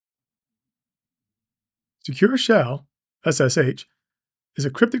Secure Shell, SSH, is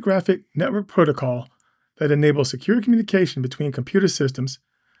a cryptographic network protocol that enables secure communication between computer systems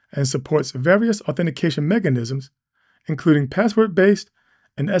and supports various authentication mechanisms, including password-based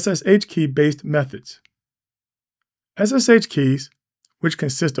and SSH key-based methods. SSH keys, which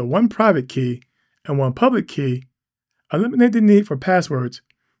consist of one private key and one public key, eliminate the need for passwords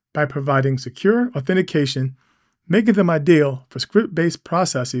by providing secure authentication, making them ideal for script-based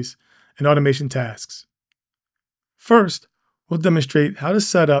processes and automation tasks. First, we'll demonstrate how to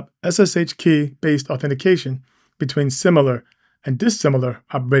set up SSH key-based authentication between similar and dissimilar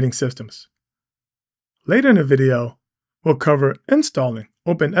operating systems. Later in the video, we'll cover installing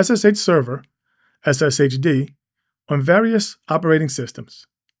OpenSSH Server, SSHD, on various operating systems.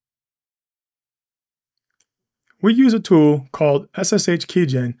 We use a tool called SSH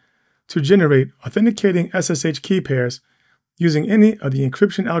Keygen to generate authenticating SSH key pairs using any of the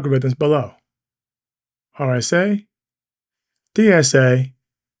encryption algorithms below: RSA, DSA,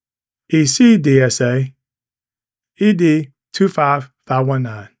 ECDSA,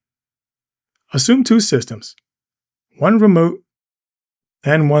 ED25519. Assume two systems, one remote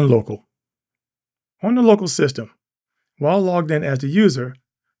and one local. On the local system, while logged in as the user,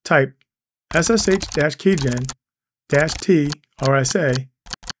 type SSH-keygen-T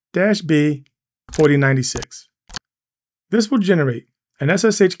RSA-B 4096. This will generate an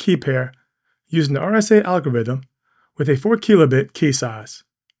SSH key pair using the RSA algorithm with a 4 kilobit key size.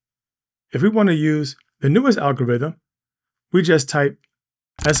 If we want to use the newest algorithm, we just type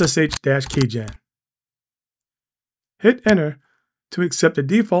SSH-keygen. Hit Enter to accept the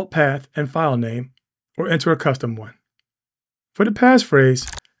default path and file name, or enter a custom one. For the passphrase,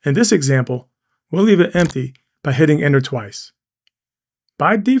 in this example, we'll leave it empty by hitting Enter twice.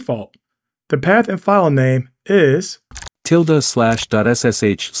 By default, the path and file name is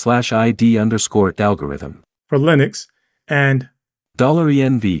 ~/.ssh/id_algorithm for Linux and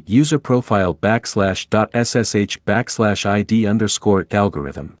 $env user profile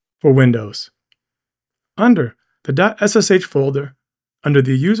 \/.ssh\id_algorithm for Windows. Under the .ssh folder, under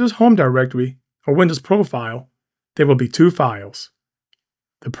the user's home directory or Windows profile, there will be two files: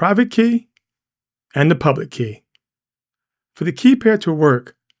 the private key and the public key. For the key pair to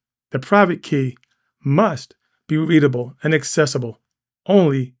work, the private key must be readable and accessible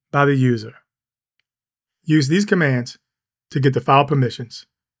only by the user. Use these commands to get the file permissions: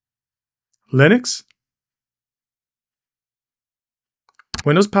 Linux,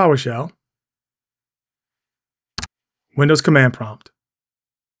 Windows PowerShell, Windows Command Prompt.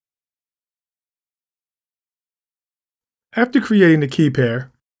 After creating the key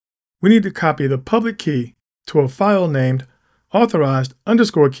pair, we need to copy the public key to a file named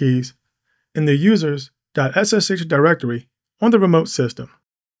authorized_keys in the user's .ssh directory on the remote system.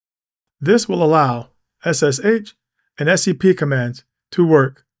 This will allow SSH and SCP commands to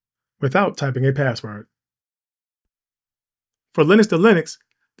work without typing a password. For Linux to Linux,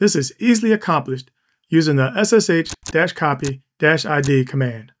 this is easily accomplished using the ssh-copy-id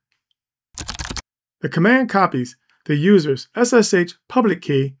command. The command copies the user's SSH public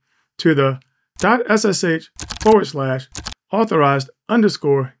key to the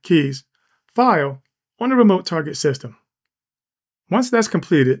 .sh/authorized_keys file on the remote target system. Once that's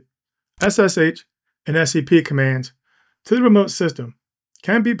completed, SSH and SCP commands to the remote system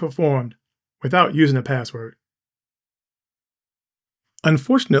can be performed without using a password.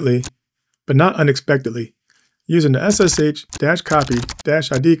 Unfortunately, but not unexpectedly, using the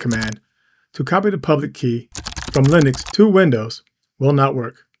ssh-copy-id command to copy the public key from Linux to Windows will not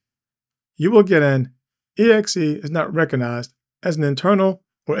work. You will get an exe is not recognized as an internal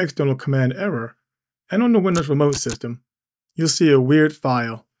or external command error, and on the Windows remote system, you'll see a weird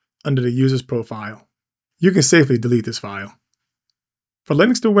file under the user's profile. You can safely delete this file. For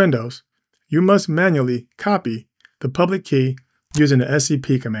Linux to Windows, you must manually copy the public key using the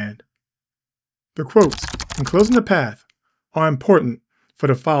scp command. The quotes enclosing the path are important for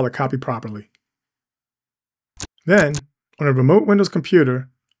the file to copy properly. Then, on a remote Windows computer,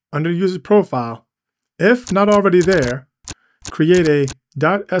 under the user's profile, if not already there, create a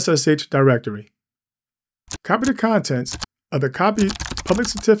 .ssh directory. Copy the contents of the copied public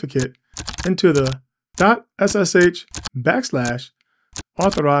certificate into the .ssh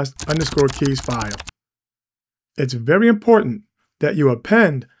 \authorized_keys file. It's very important that you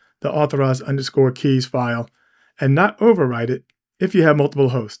append the authorized_keys file and not overwrite it if you have multiple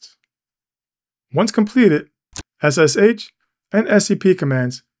hosts. Once completed, SSH and SCP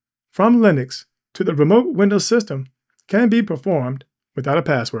commands from Linux to the remote Windows system can be performed without a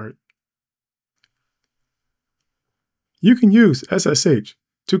password. You can use SSH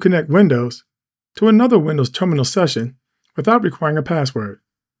to connect Windows to another Windows terminal session without requiring a password.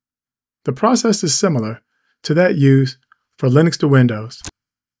 The process is similar to that used for Linux to Windows.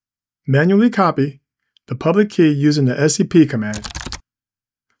 Manually copy the public key using the scp command.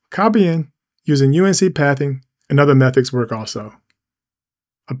 Copying using UNC pathing and other methods work also.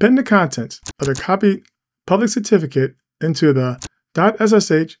 Append the contents of the copied public certificate into the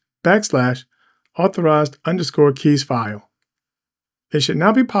 .sh/authorized_keys file. It should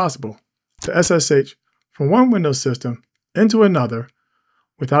now be possible to SSH from one Windows system into another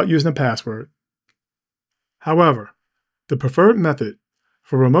without using a password. However, the preferred method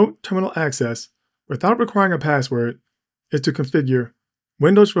for remote terminal access without requiring a password is to configure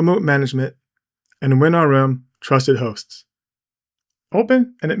Windows Remote Management and WinRM Trusted Hosts.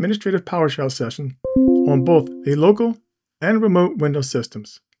 Open an administrative PowerShell session on both the local and remote Windows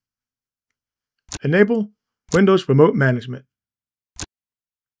systems. Enable Windows Remote Management.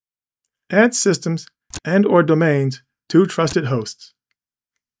 Add systems and/or domains to trusted hosts.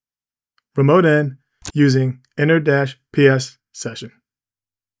 Remote in using enter-ps session.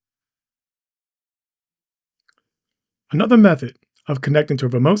 Another method of connecting to a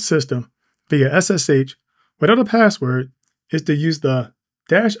remote system via SSH without a password is to use the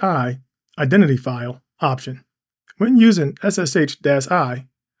 -i identity file option. When using SSH-i,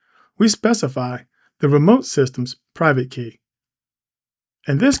 we specify the remote system's private key.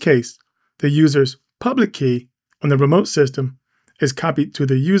 In this case, the user's public key on the remote system is copied to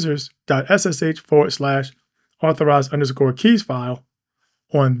the users.sh/authorized_keys file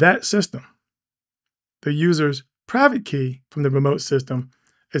on that system. The user's private key from the remote system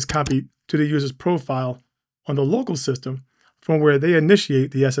is copied to the user's profile on the local system from where they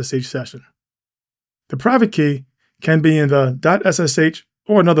initiate the SSH session. The private key can be in the .sh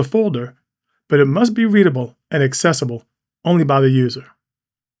or another folder, but it must be readable and accessible only by the user.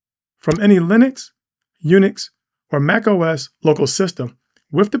 From any Linux, Unix, or macOS local system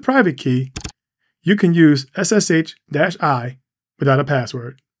with the private key, you can use SSH-i without a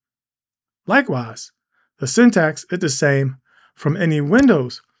password. Likewise, the syntax is the same from any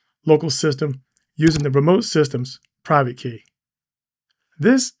Windows local system using the remote system's private key.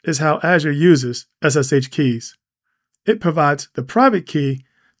 This is how Azure uses SSH keys. It provides the private key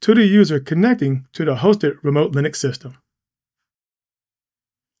to the user connecting to the hosted remote Linux system.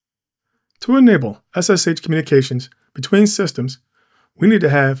 To enable SSH communications between systems, we need to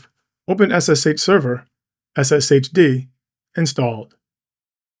have OpenSSH Server, SSHD, installed.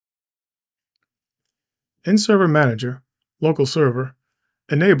 In Server Manager, Local Server,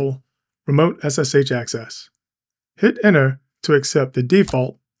 enable Remote SSH Access. Hit Enter to accept the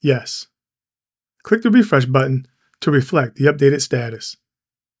default Yes. Click the Refresh button to reflect the updated status.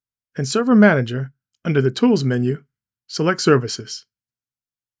 In Server Manager, under the Tools menu, select Services.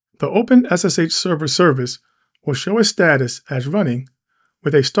 The OpenSSH Server service will show a status as running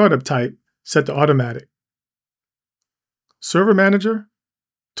with a startup type set to automatic. Server Manager,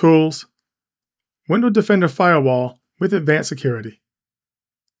 Tools, Windows Defender Firewall with Advanced Security.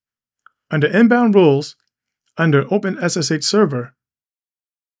 Under Inbound Rules, under OpenSSH Server,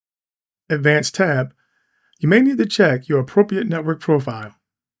 Advanced tab, you may need to check your appropriate network profile.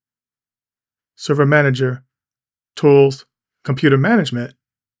 Server Manager, Tools, Computer Management,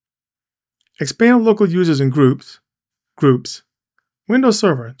 expand local users and groups. Windows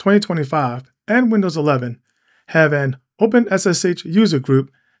Server 2025 and Windows 11 have an OpenSSH user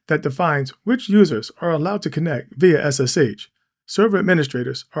group that defines which users are allowed to connect via SSH. Server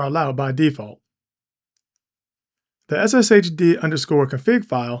administrators are allowed by default. The SSHD_config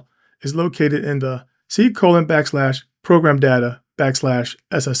file is located in the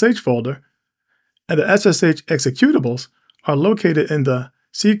C:\programdata\SSH folder, and the SSH executables are located in the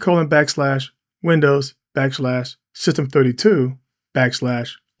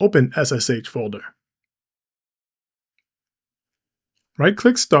C:\Windows\System32\OpenSSH folder.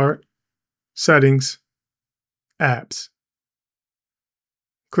 Right-click Start, Settings, Apps.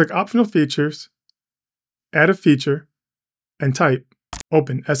 Click Optional Features, add a feature, and type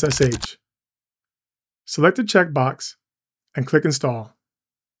OpenSSH. Select the checkbox and click Install.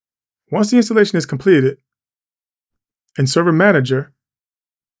 Once the installation is completed, in Server Manager,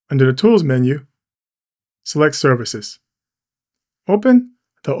 under the Tools menu, select Services. Open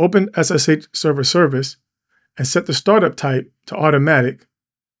the OpenSSH Server service and set the startup type to automatic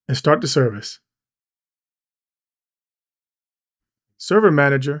and start the service. Server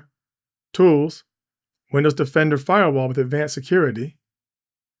Manager, Tools, Windows Defender Firewall with Advanced Security.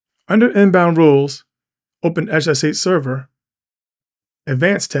 Under Inbound Rules, OpenSSH Server,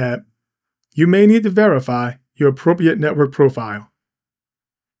 Advanced tab, you may need to verify your appropriate network profile.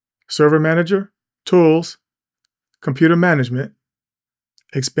 Server Manager, Tools, Computer Management,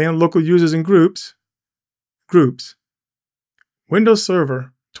 expand local users and groups, Windows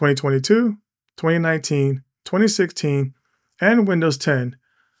Server 2022, 2019, 2016, and Windows 10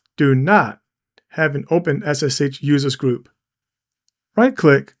 do not have an OpenSSH users group.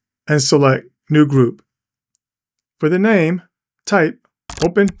 Right-click and select New Group. For the name, type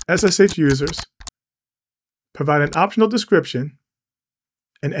OpenSSH Users, provide an optional description,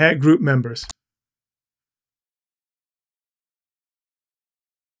 and add group members.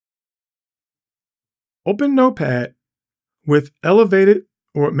 Open Notepad with elevated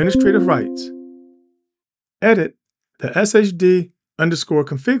or administrative rights. Edit the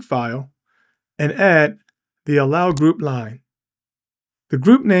 /d_config file and add the allow group line. The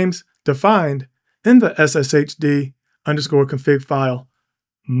group names defined in the /d_config file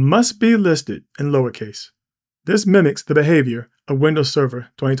must be listed in lowercase. This mimics the behavior of Windows Server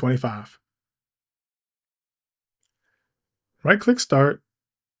 2025. Right-click Start,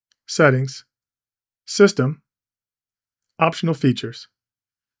 Settings, System, Optional Features.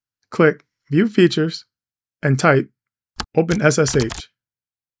 Click View Features and type OpenSSH.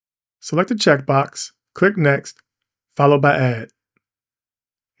 Select the checkbox, click Next, followed by Add.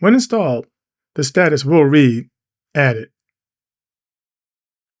 When installed, the status will read Added.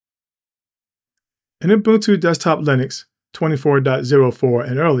 In Ubuntu Desktop Linux 24.04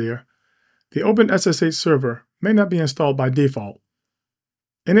 and earlier, the OpenSSH server may not be installed by default.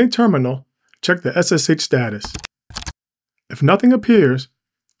 In a terminal, check the SSH status. If nothing appears,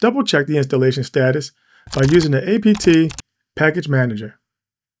 double-check the installation status by using the apt package manager.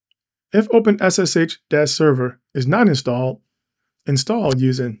 If OpenSSH-server is not installed, install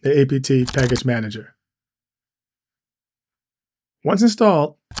using the apt package manager. Once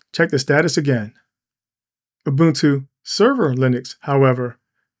installed, check the status again. Ubuntu Server Linux, however,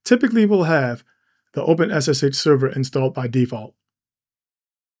 typically will have the OpenSSH server installed by default.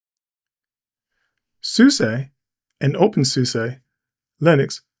 SUSE and OpenSUSE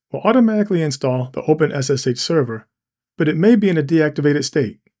Linux will automatically install the OpenSSH server, but it may be in a deactivated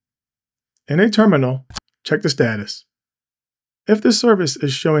state. In a terminal, check the status. If the service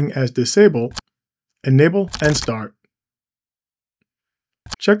is showing as disabled, enable and start.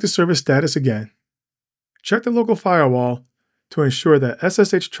 Check the service status again. Check the local firewall to ensure that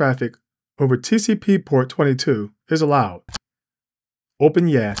SSH traffic over TCP port 22 is allowed. Open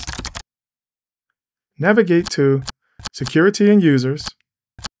YAST. Navigate to Security and Users,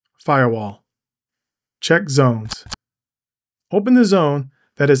 Firewall. Check Zones. Open the zone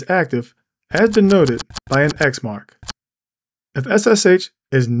that is active as denoted by an X mark. If SSH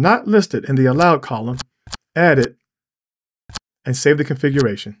is not listed in the Allowed column, add it and save the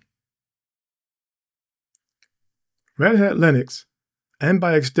configuration. Red Hat Linux, and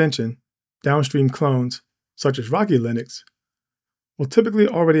by extension, downstream clones such as Rocky Linux, will typically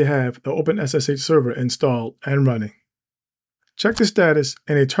already have the OpenSSH server installed and running. Check the status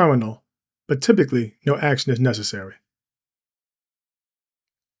in a terminal, but typically no action is necessary.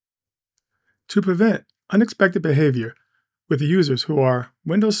 To prevent unexpected behavior with users who are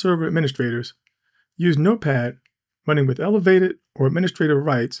Windows Server administrators, use Notepad running with elevated or administrative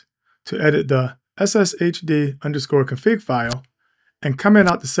rights to edit the /d_config file and comment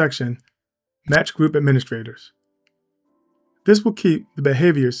out the section Match Group Administrators. This will keep the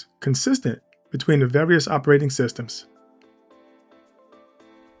behaviors consistent between the various operating systems.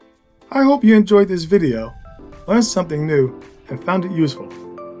 I hope you enjoyed this video, learned something new, and found it useful.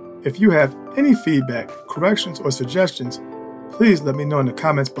 If you have any feedback, corrections, or suggestions, please let me know in the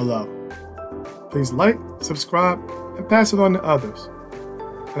comments below. Please like, subscribe, and pass it on to others.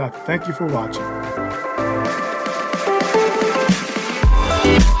 And I thank you for watching.